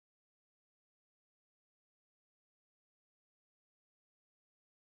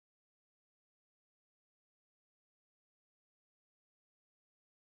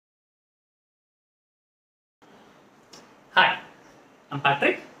Hi, I'm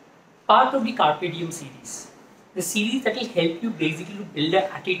Patrick, part of the Carpe Diem series. The series that will help you basically to build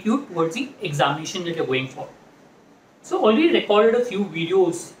an attitude towards the examination that you're going for. So already recorded a few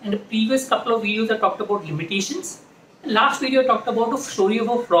videos, and the previous couple of videos I talked about limitations. The last video I talked about the story of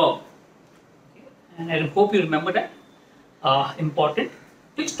a frog. And I hope you remember that. Important.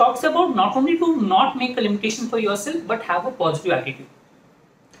 Which talks about not only to not make a limitation for yourself, but have a positive attitude.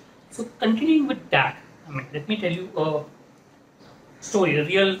 So continuing with that, let me tell you a story. A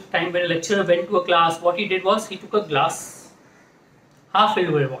real time when a lecturer went to a class, what he did was he took a glass half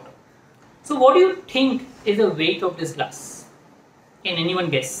filled with water. So what do you think is the weight of this glass? Can anyone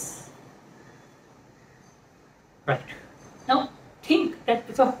guess? Right. Now think that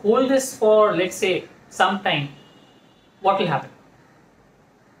if I hold this for, let's say, some time, what will happen?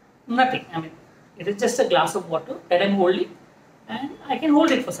 Nothing. It is just a glass of water that I'm holding and I can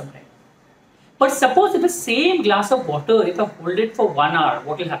hold it for some time. But suppose if the same glass of water, if I hold it for 1 hour,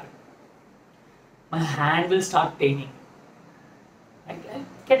 what will happen? My hand will start paining. I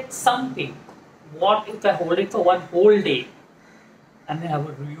get some pain. What if I hold it for one whole day? I may have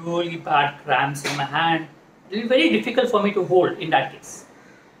a really bad cramps in my hand. It will be very difficult for me to hold in that case.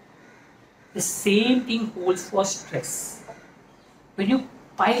 The same thing holds for stress. When you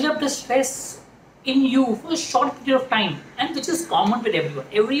pile up the stress in you for a short period of time, and which is common with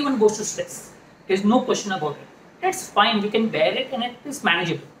everyone goes to stress. There's no question about it. That's fine, we can bear it and it is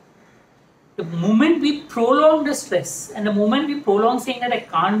manageable. The moment we prolong the stress and the moment we prolong saying that I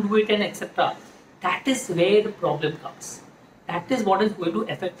can't do it and etc., that is where the problem comes. That is what is going to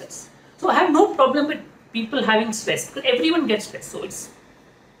affect us. So I have no problem with people having stress because everyone gets stress. So it's,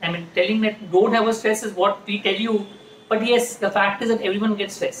 telling that don't have a stress is what we tell you. But yes, the fact is that everyone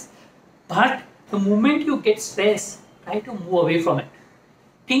gets stress. But the moment you get stress, try to move away from it.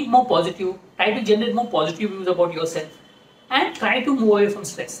 Think more positive, try to generate more positive views about yourself and try to move away from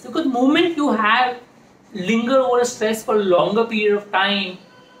stress. Because the moment you linger over a stress for a longer period of time,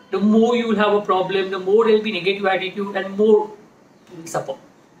 the more you will have a problem, the more there will be negative attitude and more you will suffer.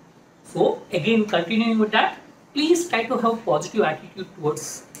 So again, continuing with that, please try to have positive attitude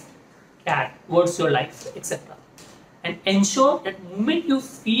towards CAT, towards your life, etc. And ensure that the moment you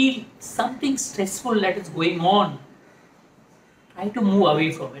feel something stressful that is going on, try to move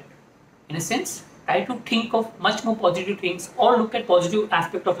away from it. In a sense, try to think of much more positive things or look at positive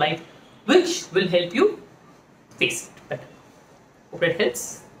aspect of life which will help you face it better. Hope that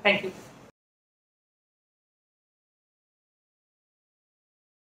helps. Thank you.